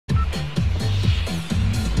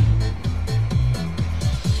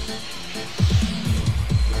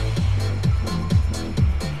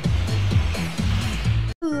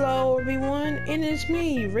Hello everyone, and it's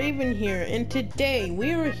me, Raven here, and today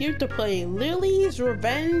we are here to play Lily's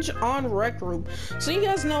Revenge on Rec Room. So you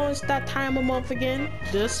guys know it's that time of month again,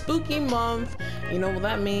 the spooky month. You know what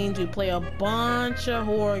that means, we play a bunch of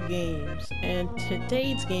horror games. And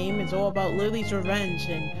today's game is all about Lily's Revenge,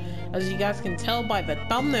 and as you guys can tell by the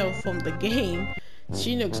thumbnail from the game,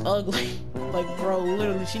 she looks ugly. Like bro,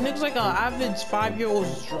 literally, she looks like an average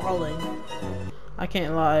 5-year-old's drawing. I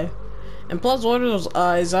can't lie. And plus, what are those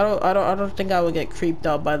eyes? I don't think I would get creeped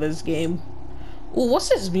out by this game. Ooh, what's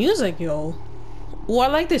this music, yo? Ooh, I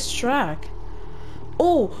like this track.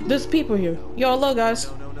 Oh, there's people here. Yo, hello, guys.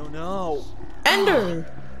 No. Ender!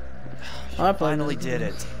 Oh, I finally did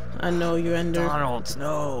it. I know you, Ender. Donald,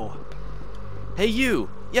 no. Hey, you.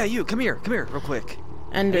 Yeah, you. Come here, real quick.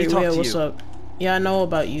 Ender, yeah, what's up? Yeah, I know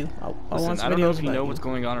about you. I want some videos about you. I don't know if you know what's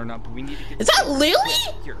going on or not, but we need to get. Is that Lily?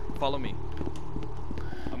 Here, follow me.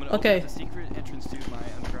 I'm gonna okay. open the secret entrance to my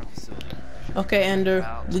underground facility. Okay, Ender.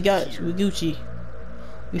 We Gucci.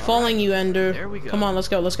 We following you, Ender. There we go. Come on, let's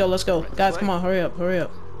go. Right, guys, come on, hurry up. Hurry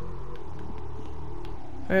up,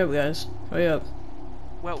 guys. Hurry up.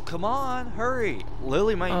 Well, come on, hurry.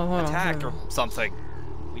 Lily might attack or something.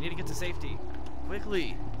 We need to get to safety.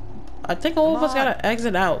 Quickly. I think all of us gotta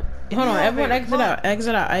exit out. Hold on, everyone exit out.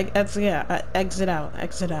 Exit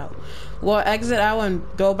out. Well, exit out and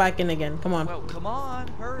go back in again. Come on. Well, come on,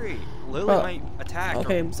 hurry. Lily might attack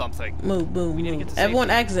or something. Move. We need to get to Everyone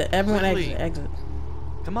safety. exit.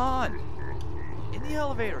 Come on. In the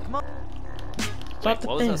elevator, come on. Stop the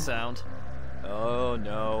What thing. was that sound? Oh,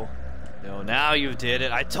 no. No, now you did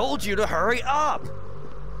it. I told you to hurry up.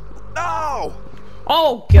 No!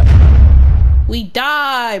 Oh, God. We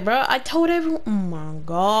died, bro. I told everyone. Oh my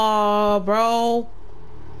God, bro.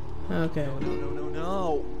 Okay.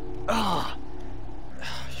 No. Ah,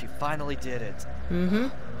 she finally did it.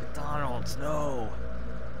 McDonald's, no.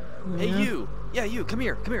 Hey, you. Yeah, you. Come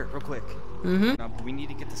here, real quick. No, but we need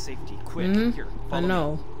to get to safety. Quick. Here, I follow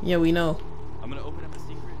know. me. Yeah, we know. I'm gonna open up a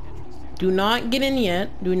secret entrance to. Do not get in yet.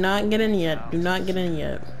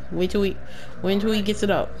 Wait till he gets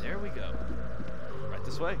it up. There we go. Right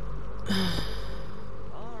this way.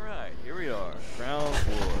 Alright, here we are. Ground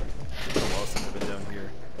floor. It's been a while since I've been down here.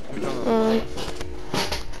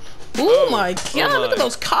 Oh my God! Look at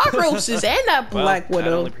those cockroaches and that Black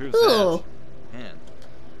Widow. Ugh. Man.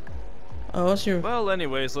 Oh, what's your? Well,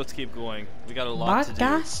 anyways, let's keep going. We got a lot to do.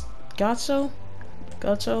 Gatso?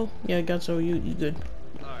 Yeah, Gatso, you good.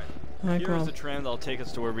 Alright, here's the trend that'll take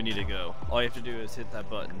us to where we need to go. All you have to do is hit that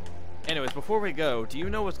button. Anyways, before we go, do you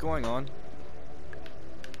know what's going on?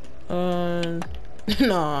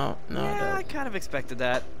 No. Yeah, I kind of expected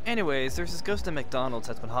that. Anyways, there's this ghost at McDonald's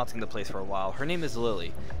that's been haunting the place for a while. Her name is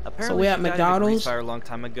Lily. Apparently, so we at she McDonald's? died of a fire a long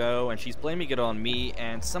time ago, and she's blaming it on me,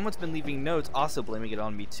 and someone's been leaving notes also blaming it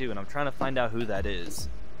on me too, and I'm trying to find out who that is.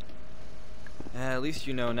 At least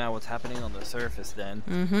you know now what's happening on the surface then.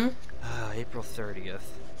 April 30th.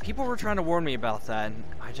 People were trying to warn me about that, and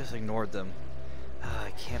I just ignored them.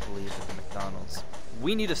 I can't believe it's at McDonald's.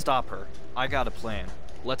 We need to stop her. I got a plan.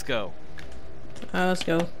 Let's go. Let's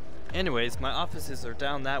go. Anyways, my offices are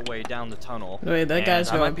down that way, down the tunnel. Wait, that guy's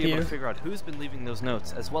I going might be able here. to figure out who's been leaving those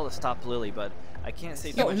notes, as well as stop Lily, but I can't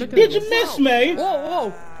say too much. Did you miss me?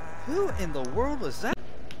 Whoa. Who in the world was that?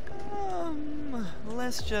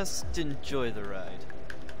 Let's just enjoy the ride.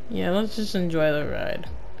 Yeah, let's just enjoy the ride.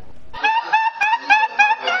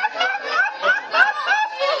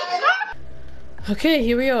 Okay,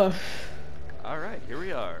 here we are. Alright, here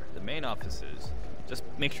we are. The main offices. Just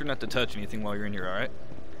make sure not to touch anything while you're in here, alright?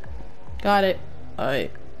 Got it.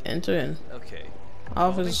 Alright, enter in. Okay.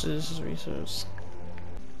 Offices resource.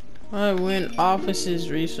 Alright, we're in offices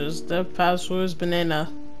resource. Dev password is banana.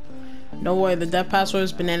 No way, the dev password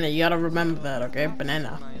is banana. You gotta remember that, okay?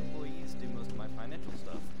 Banana. My employees do most of my financial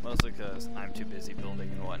stuff. Mostly because I'm too busy building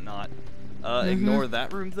and whatnot. Ignore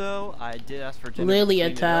that room though. I did ask for Jennifer Lily to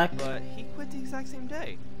clean it up, attack. but he quit the exact same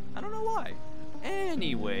day. I don't know why.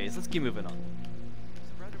 Anyways, let's keep moving on. So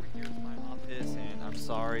right over here is my office, and I'm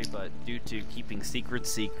sorry, but due to keeping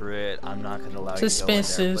secret, I'm not gonna allow you to go in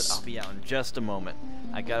there. But I'll be out in just a moment.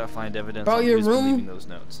 I gotta find evidence on your who's been room? leaving those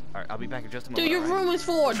notes. Alright, I'll be back in just a moment. Dude, your alright? room is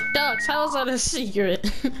full of ducks. How is that a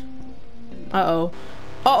secret? Uh-oh,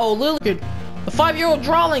 Lily. The 5-year-old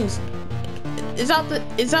drawings. It's out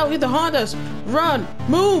here to haunt us. Run.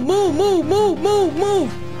 Move.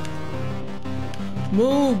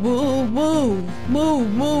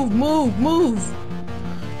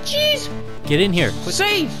 Jeez. Get in here.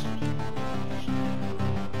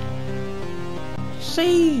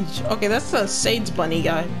 Sage. Okay, that's the Sage bunny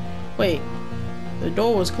guy. Wait. The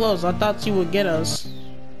door was closed. I thought she would get us.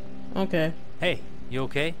 Okay. Hey, You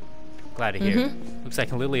okay? Glad to hear. Looks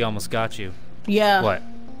like Lily almost got you. Yeah. What?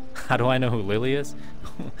 How do I know who Lily is?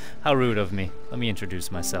 How rude of me. Let me introduce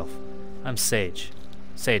myself. I'm Sage.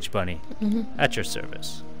 Sage Bunny. At your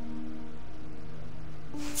service.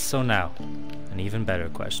 So now, an even better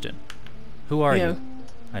question. Who are you?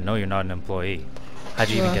 I know you're not an employee. How'd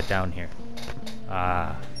you even get down here?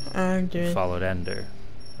 Ah, you followed Ender.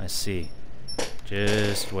 I see.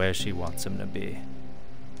 Just where she wants him to be.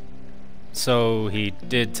 So he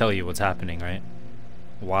did tell you what's happening, right?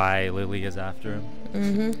 Why Lily is after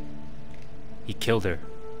him? He killed her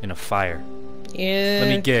in a fire. Yeah. Let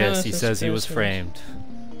me guess, he says he was framed.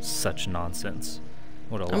 Such nonsense.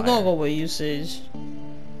 What a liar. I'm gonna go with you, Sage.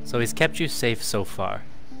 So he's kept you safe so far,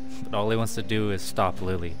 but all he wants to do is stop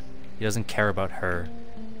Lily. He doesn't care about her.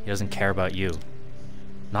 He doesn't care about you.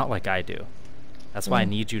 Not like I do. That's why I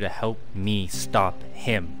need you to help me stop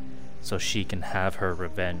him, so she can have her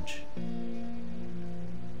revenge.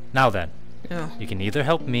 Now then, you can either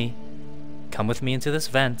help me, come with me into this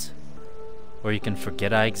vent, or you can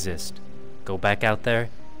forget I exist. Go back out there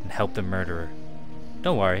and help the murderer.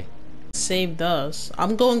 Don't worry. Saved us.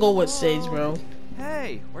 I'm gonna go with Sage, bro.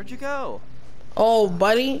 Hey, where'd you go? Oh,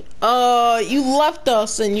 buddy. You left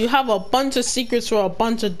us and you have a bunch of secrets for a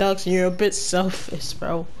bunch of ducks and you're a bit selfish,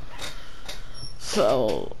 bro.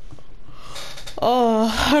 So...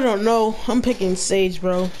 I don't know. I'm picking Sage,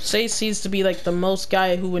 bro. Sage seems to be like the most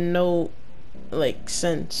guy who would know, like,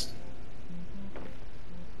 sense.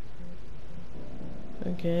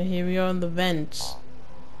 Okay, here we are in the vents.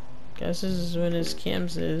 Guess this is when his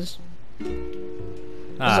cams is.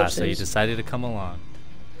 Ah, so you decided to come along.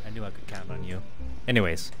 I knew I could count on you.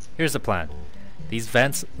 Anyways, here's the plan. These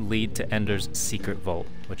vents lead to Ender's secret vault,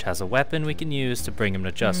 which has a weapon we can use to bring him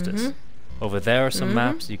to justice. Over there are some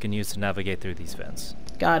maps you can use to navigate through these vents.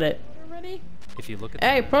 Got it. Ready? If you look at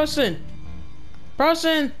Hey, person!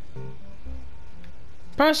 Person!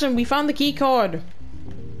 Person, we found the key card.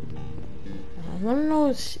 I don't know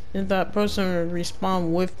if that person will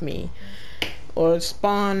respawn with me or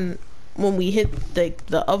spawn when we hit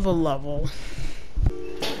the other level.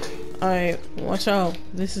 Alright, watch out.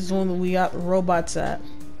 This is one that we got robots at.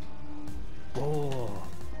 Oh.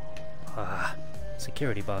 Ah,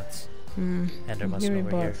 security bots. Ender must know we're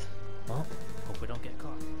here. Well, hope we don't get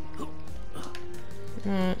caught.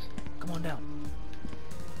 Come on down.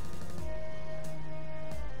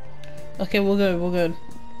 Okay, we're good, we're good.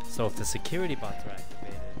 So if the security bots are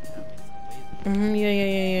activated, that means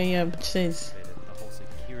the yeah, but says the whole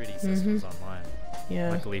security system's online. Yeah.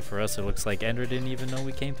 Luckily for us, it looks like Ender didn't even know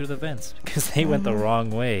we came through the vents because they went the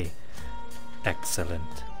wrong way. Excellent.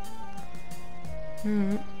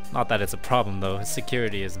 Not that it's a problem though, his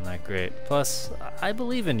security isn't that great. Plus, I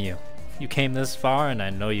believe in you. You came this far and I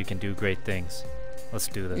know you can do great things. Let's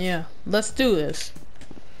do this. Yeah, let's do this.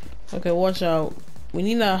 Okay, watch out. We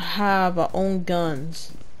need to have our own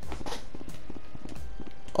guns.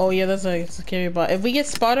 Oh yeah, that's a security bot. If we get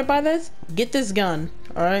spotted by this, get this gun,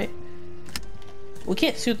 alright? We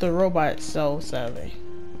can't shoot the robot itself, sadly.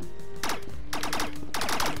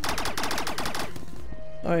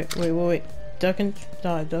 Alright, wait. Duck and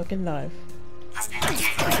dive.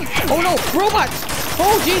 Oh no, robots!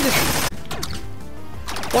 Oh Jesus!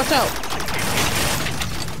 Watch out!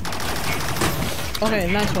 Okay,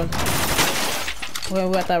 nice one. Okay,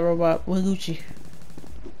 we got that robot. We're Gucci.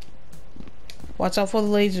 Watch out for the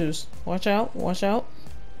lasers. Watch out, watch out.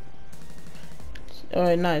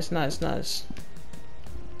 Alright, nice.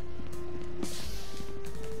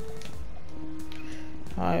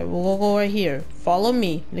 Alright, we'll go right here. Follow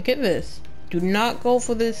me. Look at this. Do not go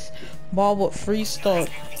for this ball with free start.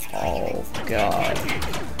 Oh god.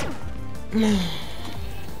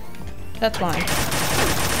 That's fine.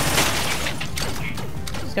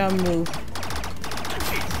 Just gotta move.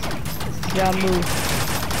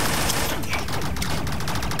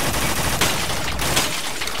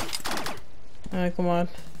 Alright, come on.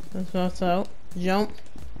 Let's knock out. Jump.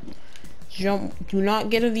 Do not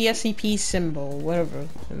get the SCP symbol, whatever,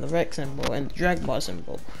 and the Rex symbol, and the Drag Ball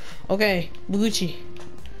symbol. Okay, Gucci.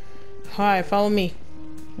 Hi, follow me.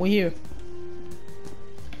 We're here.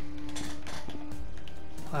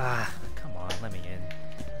 Ah, come on, let me in.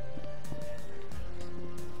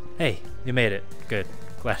 Hey, you made it. Good.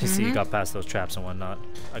 Glad to see you got past those traps and whatnot.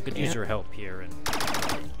 I could use your help here and...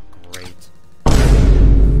 Great.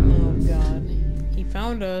 Oh god. He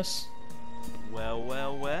found us.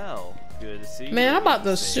 Well. Good to see you. Man, I'm about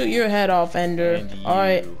to shoot your head off, Ender.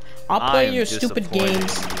 Alright, I'll play your stupid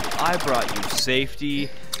games. I brought you safety.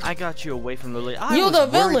 I got you away from Lily. I You're was the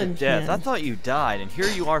worried villain, to death. man. I thought you died, and here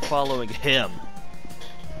you are following him.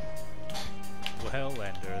 Well,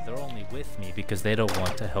 Ender, they're only with me because they don't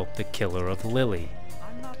want to help the killer of Lily.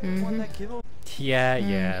 I'm not the one that killed.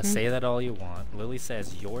 Yeah, say that all you want. Lily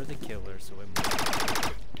says you're the killer, so it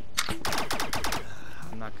must.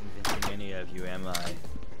 I'm not convincing any of you, am I?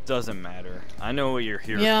 Doesn't matter. I know what you're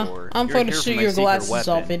here Yeah, for. I'm You're for to here shoot my your secret glasses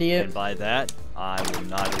weapon, off, idiot. And by that, I will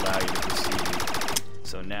not allow you to proceed.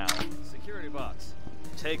 So now, security box,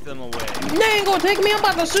 take them away. They ain't gonna take me. I'm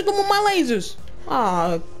about to shoot them with my lasers.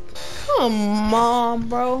 Aw, come on,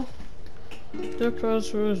 bro. The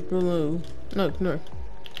crossroads blue. No.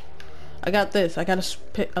 I got this. I got a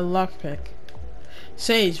lockpick.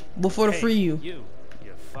 Sage, before to free you. You're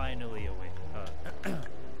finally awake.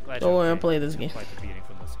 Glad Don't you're worry, I'll okay. play this game. Quite the beating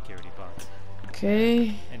from the security box.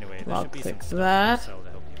 Okay. Anyway, there should be some Lockpick stuff in that. the cell to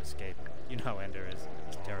help you escape. You know how Ender is.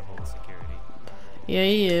 He's terrible with security. Yeah,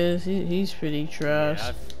 he is. He's pretty trash. Yeah,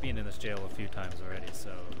 I've been in this jail a few times already,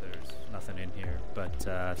 so there's nothing in here. But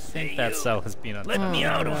I think that cell has been Let me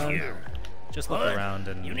out of here. Just look What? around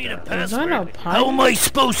and You need a Is that a password. pipe? How am I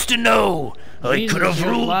supposed to know? I Jesus, could have you're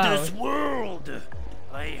ruled loud. this world.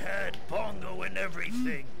 I had Bongo and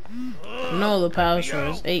everything. No, the let me password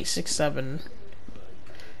is out. 867.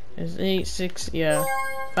 It's 86. Yeah,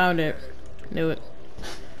 found it. Knew it.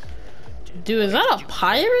 Dude, is that a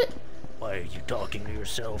pirate? Why are you talking to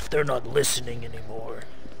yourself? They're not listening anymore.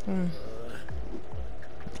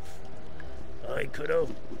 I could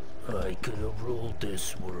have ruled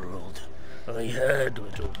this world. I had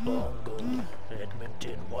little Bongo,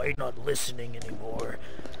 Edmonton. Why not listening anymore?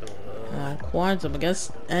 Quantum. I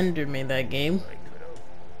guess Ender made that game. I could have.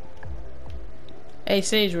 Hey,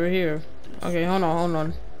 Sage, we're here. Okay, hold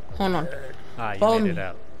on. Ah, you Phone. made it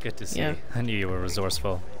out. Good to see. Yeah. I knew you were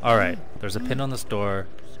resourceful. Alright, there's a pin on this door.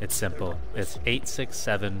 It's simple. It's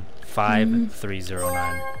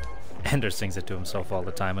 867-5309. Ender sings it to himself all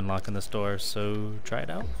the time unlocking this door, so try it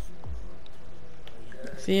out.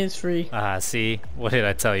 See, it's free. Ah, see? What did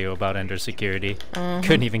I tell you about Ender security?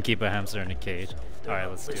 Couldn't even keep a hamster in a cage. Alright,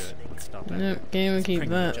 let's do it. Let's stop that. Yep, can't even keep Bring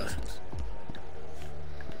the that. adjustments.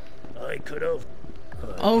 I could have.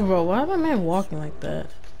 Oh, bro, why am I man walking like that?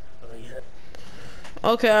 I had.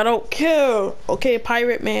 Okay, I don't care. Okay,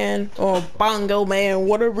 Pirate Man or Bongo Man,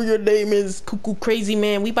 whatever your name is, Cuckoo Crazy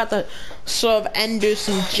Man. We about to serve Ender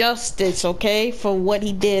some justice, okay, for what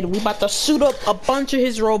he did. We about to suit up a bunch of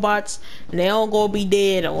his robots, and they all gonna be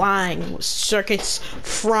dead, lying, with circuits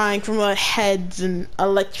frying from their heads and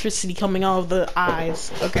electricity coming out of their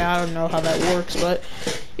eyes. Okay, I don't know how that works, but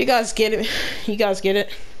you guys get it. You guys get it.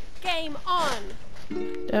 Game on.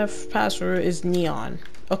 Death password is Neon.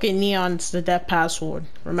 Okay, Neon's the death password.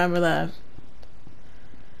 Remember that.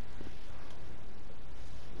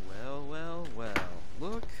 Well.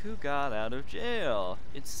 Look who got out of jail.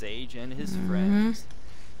 It's Sage and his friends.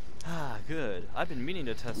 Ah, good. I've been meaning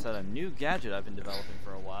to test out a new gadget I've been developing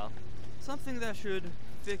for a while. Something that should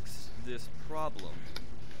fix this problem.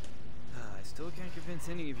 I still can't convince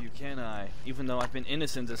any of you, can I? Even though I've been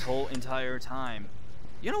innocent this whole entire time.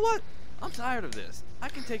 You know what? I'm tired of this. I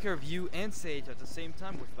can take care of you and Sage at the same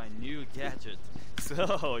time with my new gadget.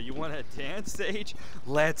 So, you wanna dance, Sage?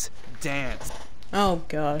 Let's dance. Oh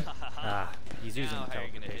god. Ah, he's using Now the how are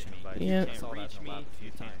you gonna hit teleportation me? device. Yeah. You I saw can't that reach in the lab me, a few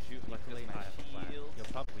you can't times. shoot me Luckily, because I have a my plan. shield You'll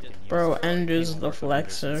probably can use Bro, it. Ender's It won't the work on Ender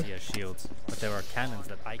since flexer. he has shields, but there are cannons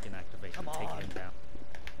that I can activate to take him down.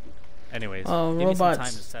 Anyways, Oh, give me some time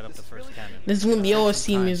robots. to set up the first cannon. This is when the Spend some OST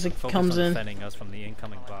time, music focus comes on in. defending us from the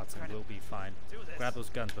incoming bots, and we'll be fine. Grab those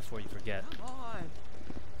guns before you forget. Come on.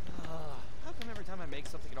 How come every time I make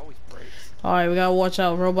something it always breaks? Alright, we gotta watch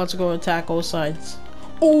out. Robots are gonna attack all sides.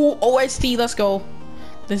 Oh, OST, let's go.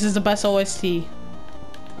 This is the best OST.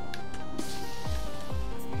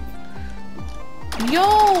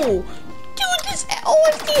 Yo! Dude, this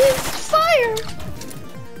OST is fire!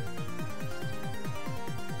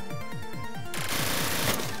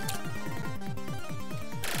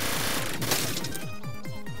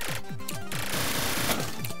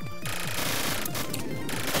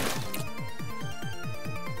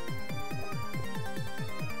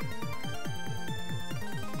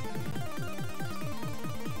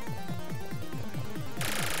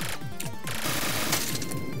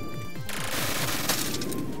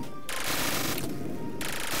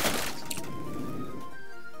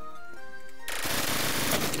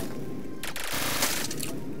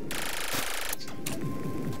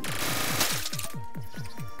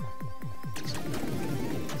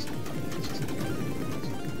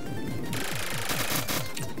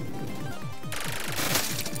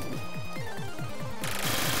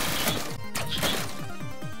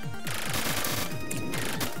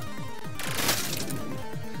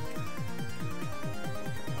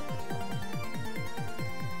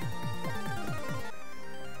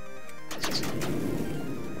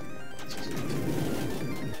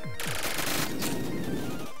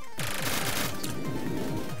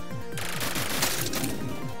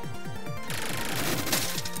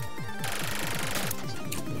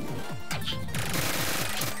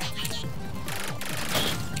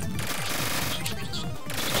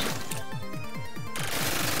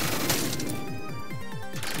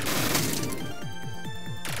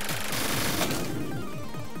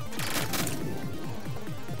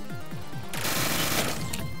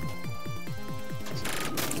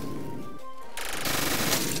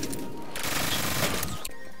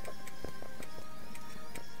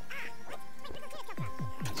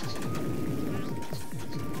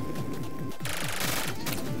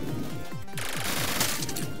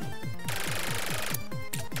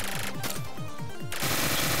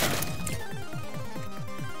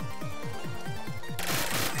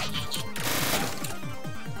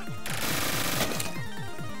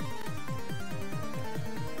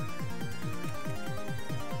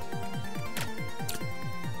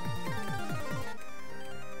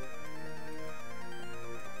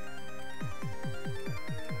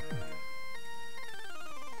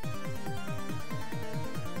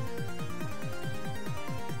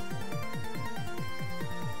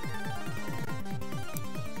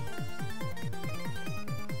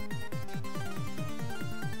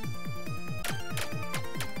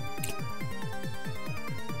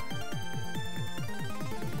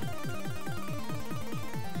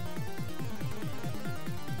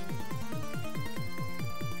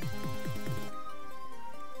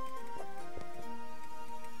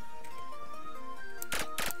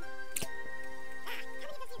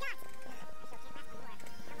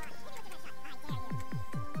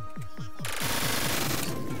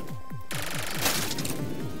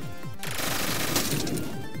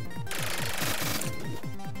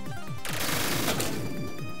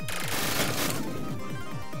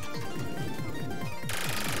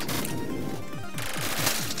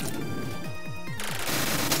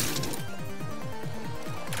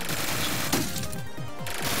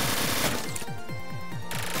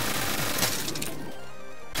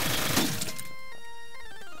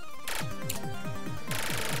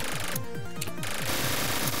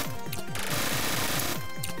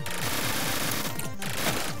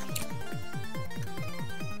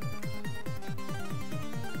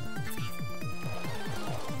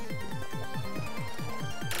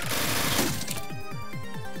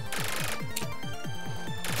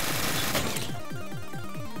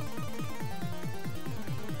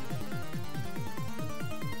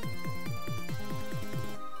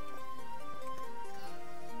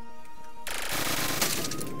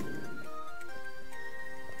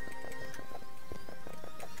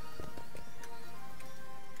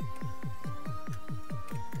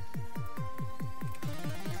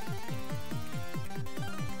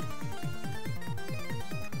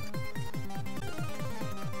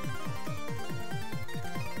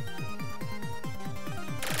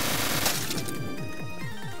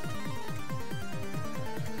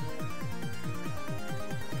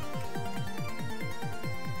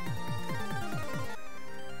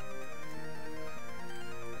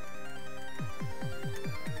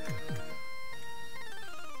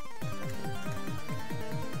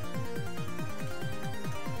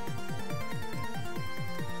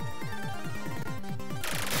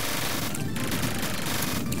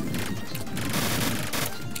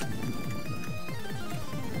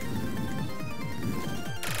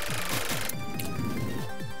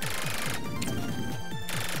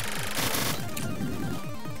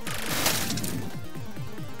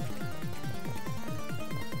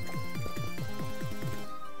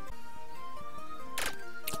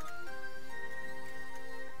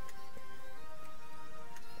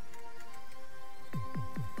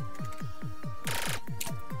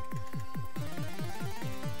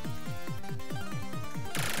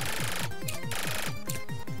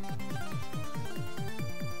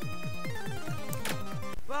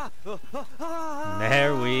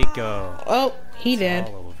 There we go. Oh, he did.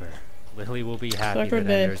 All over. Lily will be happy Sucker that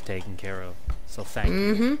did. Ender's taken care of. So thank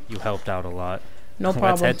you. You helped out a lot. No Let's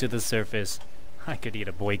problem. head to the surface. I could eat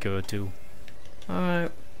a boyko or two.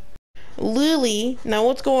 Alright. Lily, now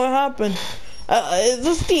what's going to happen? Is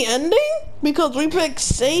this the ending? Because we picked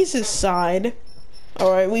Sage's side.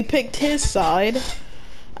 Alright, we picked his side.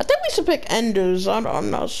 I think we should pick Ender's. I'm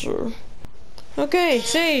not sure. Okay,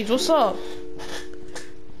 Sage, what's up?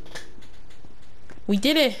 We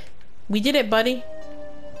did it. We did it, buddy.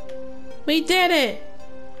 We did it.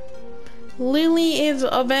 Lily is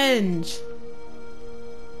avenged.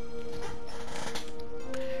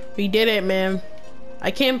 We did it, man.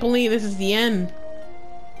 I can't believe this is the end.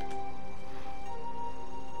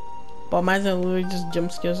 But imagine Lily just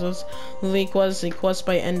jump scares us. Lily was a quest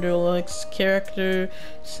by Ender Lux. Character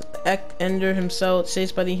Ender himself,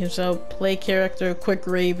 Sage Buddy himself, play character Quick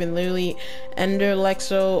Raven, Lily, Ender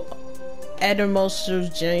Lexo,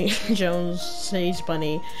 Edermoster Jones, Sage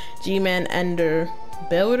Bunny, G-Man Ender,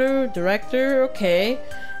 Builder, Director, okay.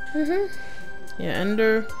 Yeah,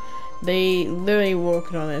 Ender. They literally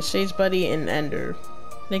working on it. Sage Buddy and Ender.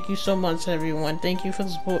 Thank you so much, everyone. Thank you for the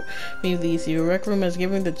support. Me, Lizzie. Your Rec Room has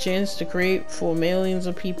given the chance to create for millions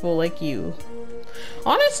of people like you.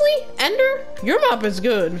 Honestly, Ender, your map is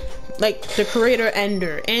good. Like, the creator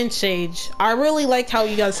Ender and Sage. I really like how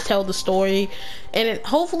you guys tell the story. And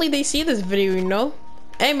hopefully they see this video, you know?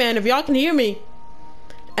 Hey, man, if y'all can hear me.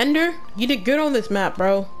 Ender, you did good on this map,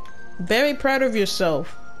 bro. Very proud of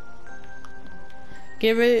yourself.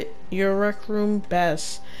 Give it your Rec Room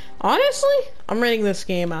best. Honestly, I'm rating this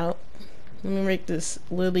game out. Let me rate this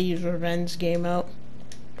Lily's Revenge game out.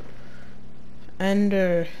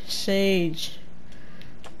 Ender, Sage.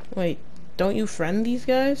 Wait, don't you friend these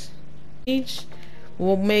guys? Sage?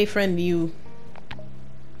 Well, may friend you.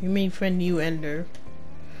 We may friend you, Ender.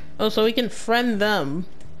 Oh, so we can friend them.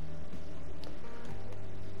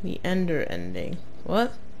 The Ender ending.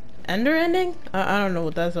 What? Ender ending? I don't know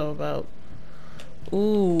what that's all about.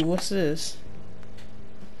 Ooh, what's this?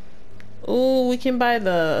 Ooh, we can buy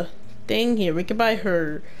the thing here. We can buy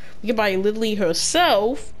her. We can buy Lily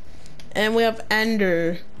herself. And we have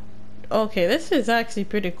Ender. Okay, this is actually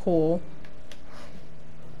pretty cool.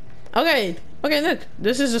 Okay, look.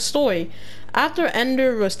 This is a story. After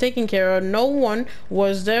Ender was taken care of, no one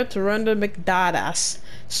was there to run the McDadas.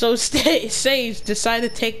 So Sage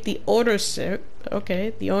decided to take the ownership.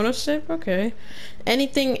 Okay, the ownership? Okay.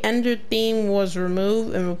 Anything Ender theme was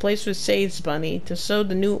removed and replaced with Sage Bunny to show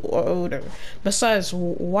the new order. Besides,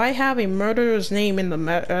 why have a murderer's name in the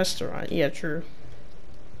restaurant? Yeah, true.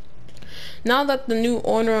 Now that the new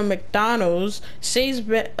owner of McDonald's, Sage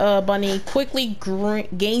Bunny quickly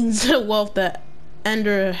gains the wealth that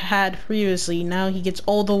Ender had previously. Now he gets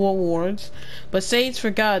all the rewards. But Sage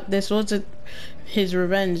forgot this wasn't his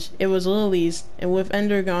revenge. It was Lily's. And with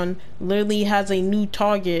Ender gone, Lily has a new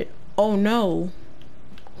target. Oh no.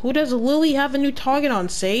 Who does Lily have a new target on,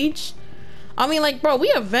 Sage? I mean, like, bro,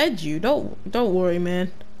 we avenge you. Don't worry,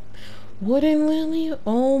 man. Wouldn't Lily?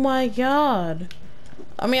 Oh my god.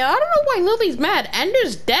 I mean, I don't know why Lily's mad.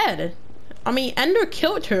 Ender's dead. I mean, Ender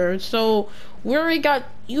killed her, so we already got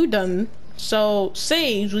you done. So,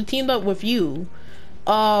 Sage, we teamed up with you.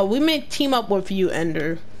 We may team up with you,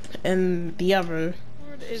 Ender. And the other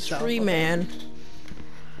is Free Man.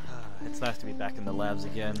 It's nice to be back in the labs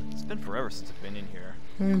again. It's been forever since I've been in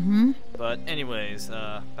here. But anyways,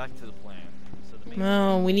 back to the plan. So the main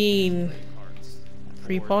No, we need parts.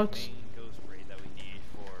 3 For parts. the main ghost raid that we need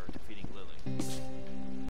for defeating Lily.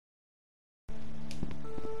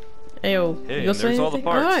 Ayo, Hey, you and say there's all the anything?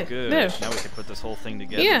 parts. Alright, Good. there. Now we can put this whole thing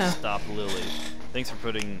together Yeah. to stop Lily. Thanks for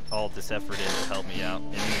putting all this effort in to help me out.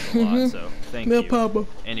 It means a lot, so thank No you. problem.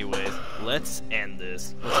 Anyways, let's end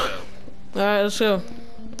this. Let's go. Alright, let's go.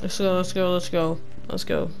 Let's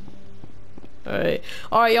go. Alright,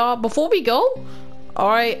 y'all, before we go,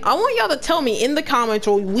 alright, I want y'all to tell me in the comments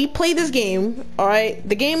when we play this game. Alright,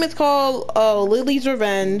 the game is called Lily's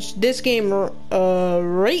Revenge. This game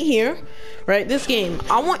right here, right, this game,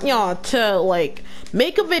 I want y'all to like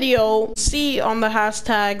make a video, see on the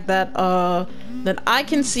hashtag that that I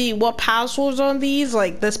can see what passwords on these,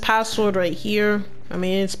 like this password right here. I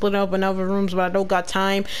mean, it's split up in other rooms, but I don't got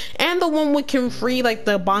time. And the one we can free, like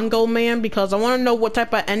the Bongo Man, because I want to know what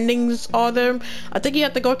type of endings are there. I think you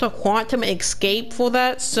have to go to Quantum Escape for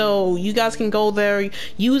that, so you guys can go there.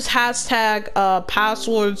 Use hashtag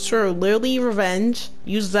passwords for Lily Revenge.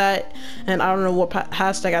 Use that, and I don't know what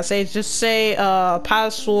hashtag I say. Just say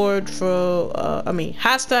password for,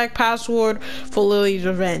 hashtag password for Lily's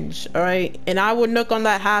Revenge. All right, and I would look on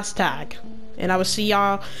that hashtag. and I will see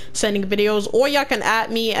y'all sending videos, or y'all can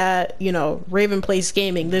at me at, you know, Raven Plays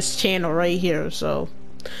Gaming, this channel right here. So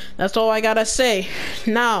that's all I gotta say.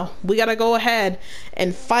 Now we gotta go ahead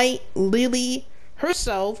and fight Lily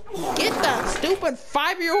herself. Get that stupid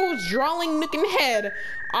 5-year-old's drawing looking head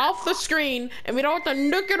off the screen, and we don't have to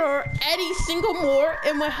look at her any single more,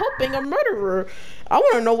 and we're helping a murderer. I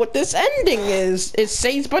want to know what this ending is. Is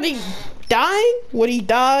Sage's buddy dying? Would he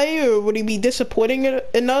die, or would he be disappointing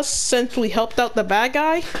in us since we helped out the bad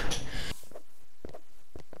guy?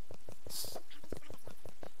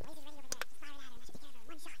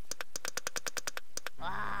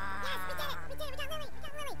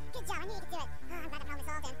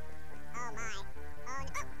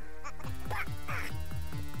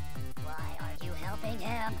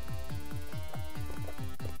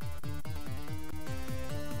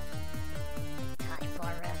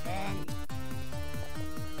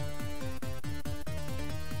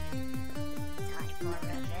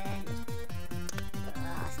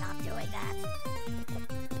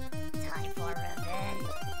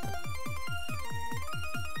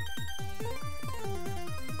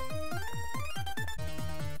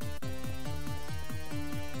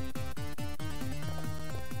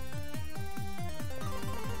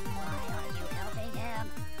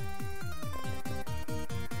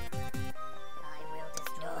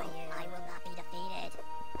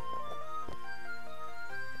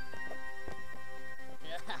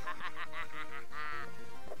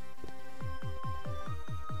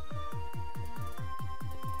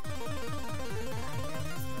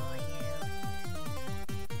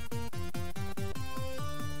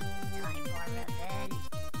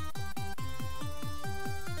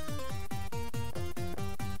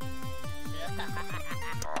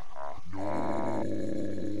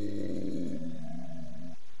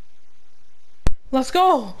 Let's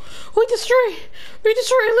go! We destroy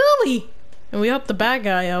Lily! And we help the bad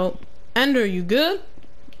guy out. Ender, you good?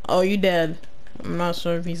 Oh, you dead. I'm not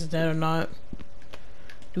sure if he's dead or not.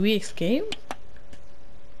 Do we escape?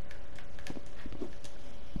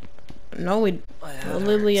 No, we...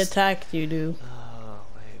 Lily attacked you, dude. Oh,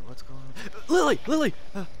 wait, what's going on? Lily! Lily!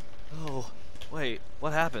 Oh, wait,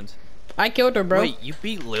 what happened? I killed her, bro. Wait, you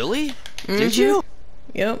beat Lily? Did you?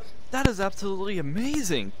 Yep. That is absolutely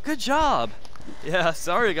amazing. Good job. Yeah,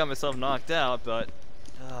 sorry I got myself knocked out, but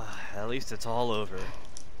at least it's all over.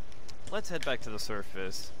 Let's head back to the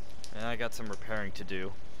surface. And I got some repairing to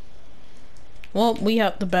do. Well, we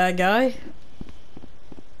helped the bad guy.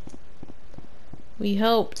 We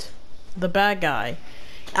helped the bad guy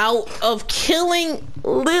out of killing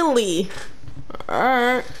Lily.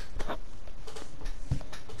 Alright.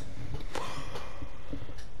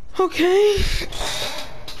 Okay.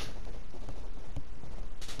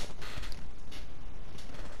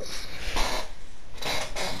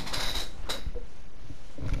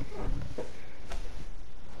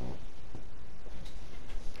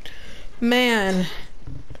 Man,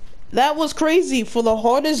 that was crazy for the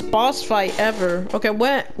hardest boss fight ever. Okay,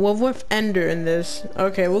 we're with Ender in this.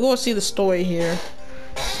 Okay, we're gonna see the story here.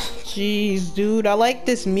 Jeez, dude, I like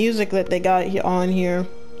this music that they got on here.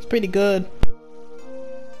 It's pretty good.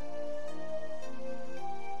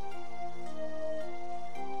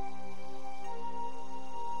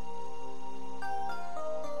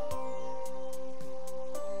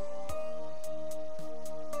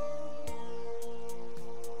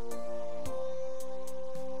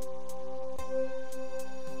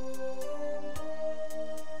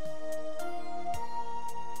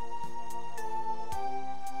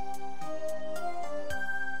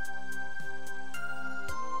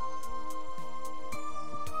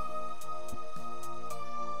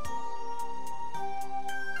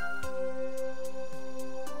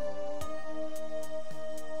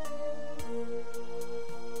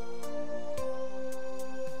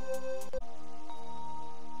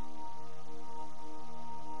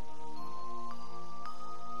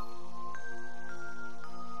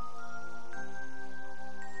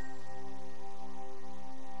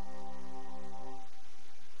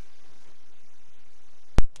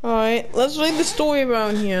 Alright, let's read the story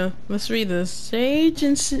around here. Let's read this. Sage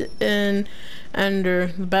and Ender,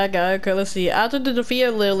 the bad guy. Okay, let's see. After the defeat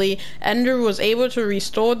of Lily, Ender was able to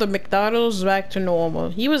restore the McDonald's back to normal.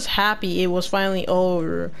 He was happy it was finally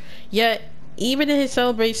over. Yet, even in his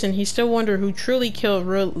celebration, he still wondered who truly killed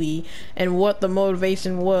Lily and what the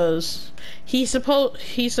motivation was. He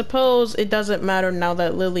supposed it doesn't matter now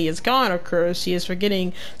that Lily is gone, of course. He is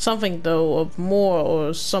forgetting something, though, of more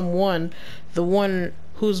or someone. The one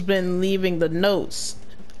who's been leaving the notes.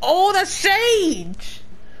 Oh, that's Sage!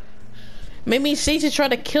 Maybe Sage is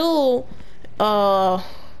trying to kill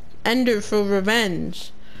Ender for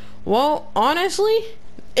revenge. Well, honestly,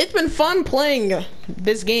 it's been fun playing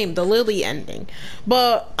this game, the Lily ending.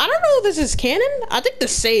 But I don't know if this is canon. I think the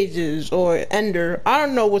Sages or Ender. I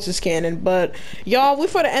don't know what's this canon. But y'all, we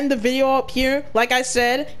for to end the video up here. Like I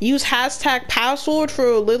said, use hashtag password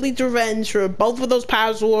for Lily's Revenge for both of those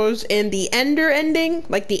passwords in the Ender ending,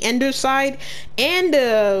 like the Ender side, and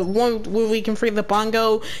one where we can free the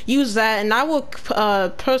bongo. Use that, and I will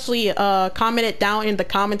personally comment it down in the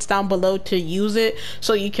comments down below to use it,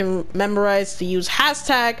 so you can memorize to use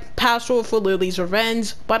hashtag password for Lily's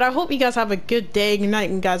Revenge. But I hope you guys have a good day, good night,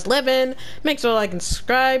 and you guys living. Make sure to like and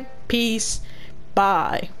subscribe. Peace.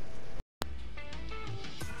 Bye.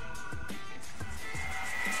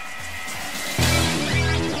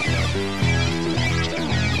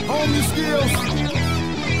 Hone your skills.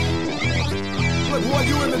 Look, boy,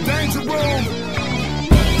 you in the danger room.